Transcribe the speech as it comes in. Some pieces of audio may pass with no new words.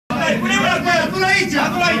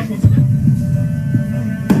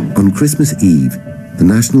On Christmas Eve, the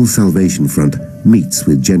National Salvation Front meets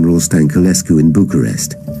with General Nicolae in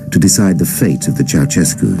Bucharest to decide the fate of the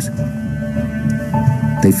Ceausescus.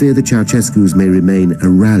 They fear the Ceausescus may remain a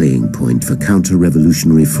rallying point for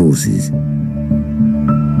counter-revolutionary forces.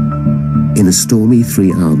 In a stormy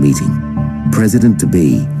 3-hour meeting,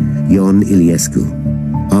 President-to-be Ion Iliescu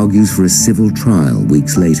argues for a civil trial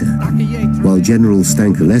weeks later, while General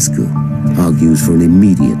Nicolae argues for an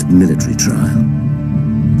immediate military trial.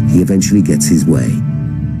 He eventually gets his way.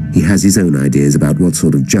 He has his own ideas about what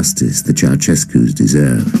sort of justice the Ceausescus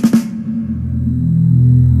deserve.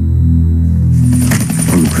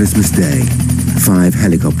 On Christmas Day, 5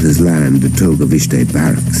 helicopters land at Târgoviște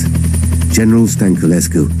barracks. General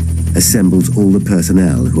Nicolae assembles all the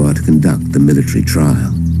personnel who are to conduct the military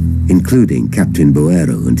trial, including Captain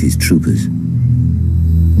Boero and his troopers.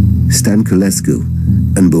 Nicolae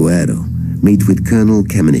and Boero meet with Colonel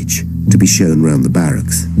Kemenic to be shown round the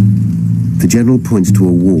barracks. The general points to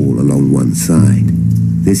a wall along one side.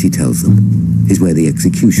 This, he tells them, is where the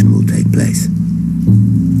execution will take place.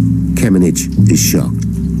 Kemenic is shocked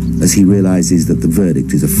as he realizes that the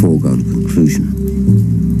verdict is a foregone conclusion.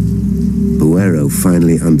 Boero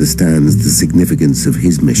finally understands the significance of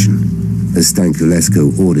his mission as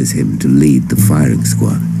Nicolae orders him to lead the firing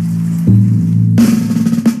squad.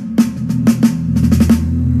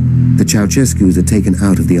 The Ceausescus are taken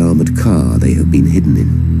out of the armored car they have been hidden in.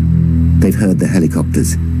 They've heard the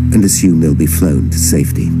helicopters and assume they'll be flown to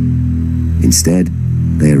safety. Instead,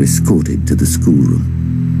 they are escorted to the schoolroom.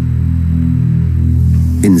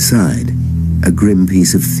 Inside, a grim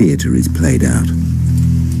piece of theater is played out.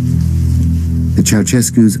 The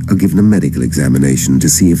Ceausescus are given a medical examination to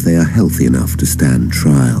see if they are healthy enough to stand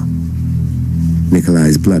trial.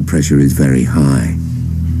 Nicolae's blood pressure is very high.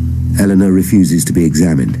 Elena refuses to be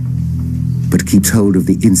examined, but keeps hold of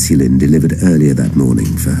the insulin delivered earlier that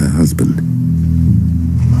morning for her husband.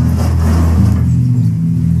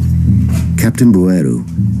 Captain Boero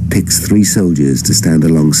picks 3 soldiers to stand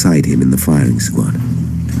alongside him in the firing squad.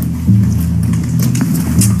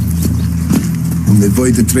 Am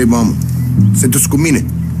nevoie de 3 oameni. Sunteți cu mine.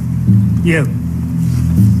 Eu.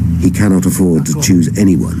 He cannot afford to choose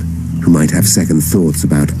anyone who might have second thoughts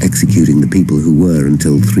about executing the people who were,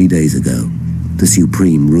 until 3 days ago, the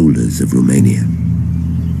supreme rulers of Romania.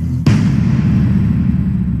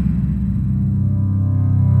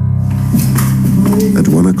 At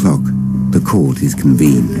 1 o'clock, the court is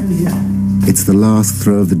convened. It's the last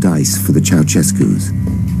throw of the dice for the Ceausescus,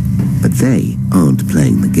 but they aren't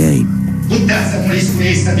playing the game.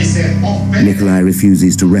 Nicolae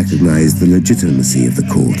refuses to recognize the legitimacy of the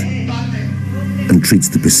court and treats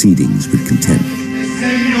the proceedings with contempt.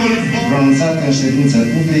 Pronunțat în ședință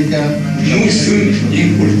publică, nu sunt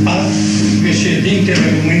inculpat președintele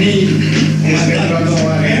României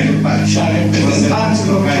și a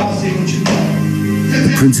reprezentanților clasei muncitoare.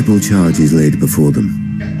 The principal charges laid before them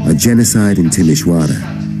are genocide in Timișoara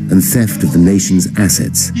and theft of the nation's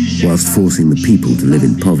assets whilst forcing the people to live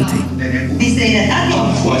in poverty.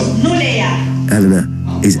 Elena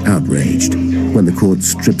is outraged when the court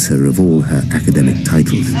strips her of all her academic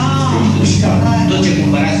titles.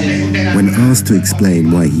 When asked to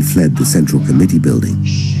explain why he fled the Central Committee building,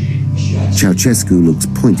 Ceausescu looks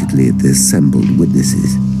pointedly at the assembled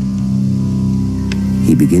witnesses.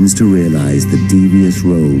 He begins to realize the devious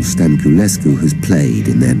role Nicolae has played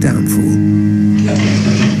in their downfall.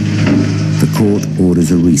 The court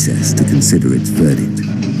orders a recess to consider its verdict.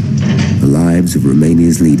 The lives of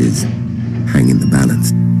Romania's leaders hang in the balance.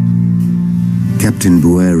 Captain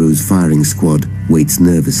Boero's firing squad waits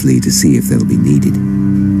nervously to see if they'll be needed.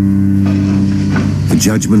 The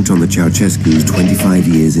judgment on the Ceausescu's 25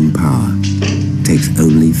 years in power takes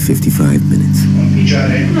only 55 minutes.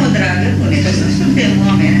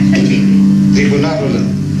 Tribunalul,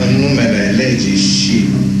 în numele legii și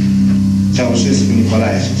Ceausescu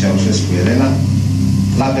Nicolae și Ceausescu Elena,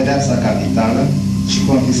 la pedeapsa capitală și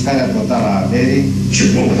confiscarea totală a averii și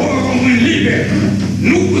poporul român liber,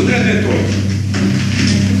 nu cu trădători.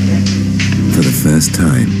 For the first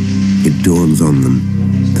time, it dawns on them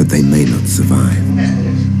that they may not survive.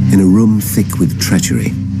 In a room thick with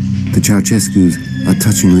treachery, the Ceausescus are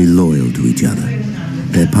touchingly loyal to each other,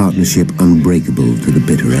 their partnership unbreakable to the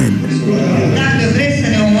bitter end. Dacă vreți să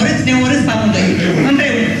ne omorâți, ne omorâți pe amândoi.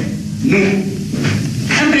 Împreună. Nu.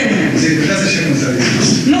 Împreună.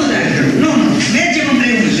 Nu, dragă, nu. Mergem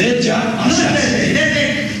împreună. Legea așa.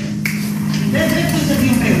 De dreptul să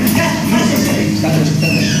fim împreună.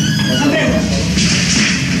 Împreună.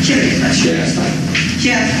 Ce vrei să faci? Ce asta? Ce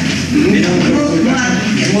asta?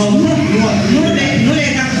 Nu le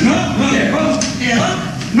ca. Nu?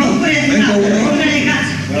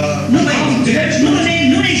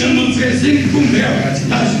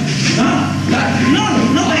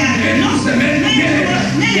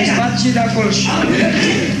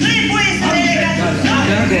 Nu-i voie să ne legați!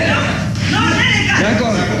 Nu, ne legați!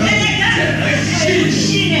 E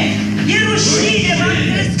rușine! E rușine!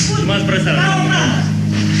 V-am crescut ca o mamă!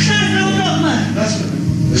 Dați la un loc, mă!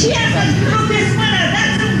 Și ia să-mi rupeți mâna!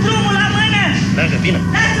 Dați-mi drumul la mână!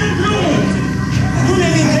 Dați-mi drumul! Nu ne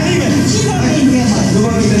vincă nimeni! Și vă vinde, mă! Nu vă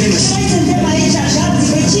vincă nimeni! Noi suntem aici așa,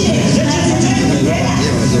 pe cine?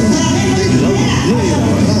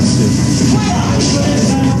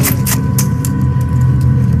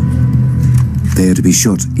 They are to be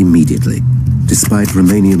shot immediately, despite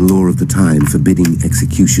Romanian law of the time forbidding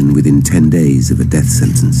execution within 10 days of a death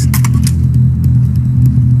sentence.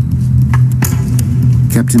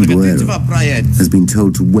 Captain Buero has been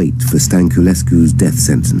told to wait for Stănculescu's death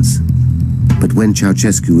sentence. But when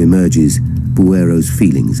Ceausescu emerges, Buero's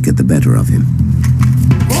feelings get the better of him.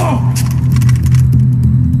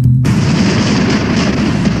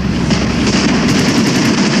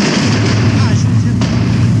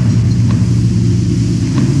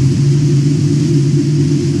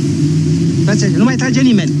 Nu mai trage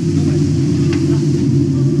nimeni.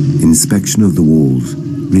 Inspection of the walls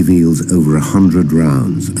reveals over 100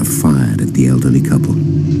 rounds are fired at the elderly couple.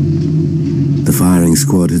 The firing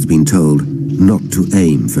squad has been told not to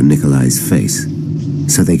aim for Nicolae's face,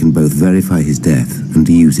 so they can both verify his death and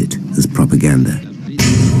use it as propaganda.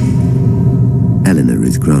 Elena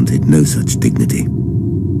is granted no such dignity.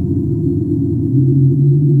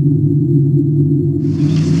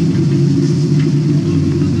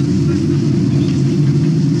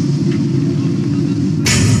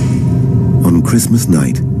 On Christmas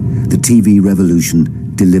night, the TV revolution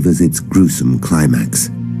delivers its gruesome climax.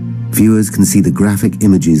 Viewers can see the graphic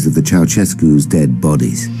images of the Ceausescu's dead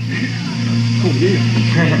bodies.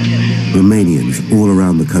 Romanians all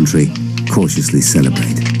around the country cautiously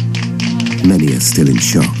celebrate. Many are still in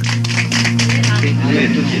shock.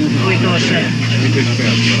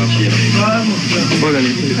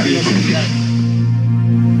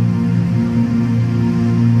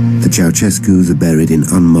 The Ceausescus are buried in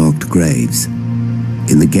unmarked graves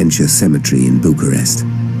in the Ghencea cemetery in Bucharest.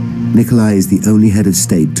 Nicolae is the only head of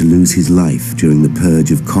state to lose his life during the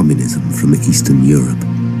purge of communism from Eastern Europe.